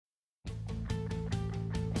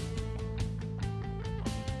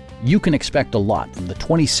You can expect a lot from the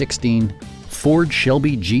 2016 Ford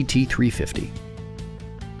Shelby GT350.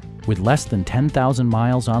 With less than 10,000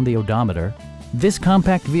 miles on the odometer, this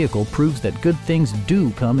compact vehicle proves that good things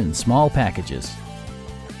do come in small packages.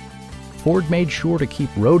 Ford made sure to keep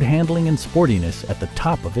road handling and sportiness at the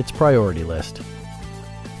top of its priority list.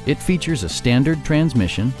 It features a standard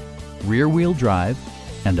transmission, rear-wheel drive,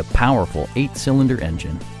 and a powerful 8-cylinder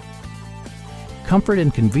engine. Comfort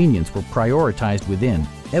and convenience were prioritized within,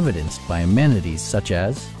 evidenced by amenities such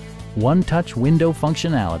as one-touch window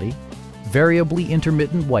functionality, variably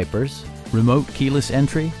intermittent wipers, remote keyless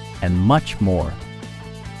entry, and much more.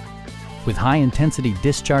 With high-intensity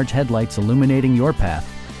discharge headlights illuminating your path,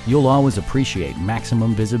 you'll always appreciate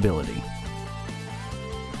maximum visibility.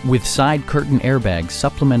 With side curtain airbags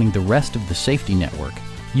supplementing the rest of the safety network,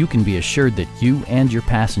 you can be assured that you and your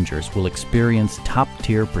passengers will experience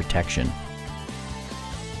top-tier protection.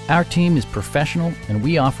 Our team is professional and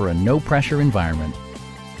we offer a no-pressure environment.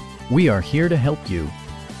 We are here to help you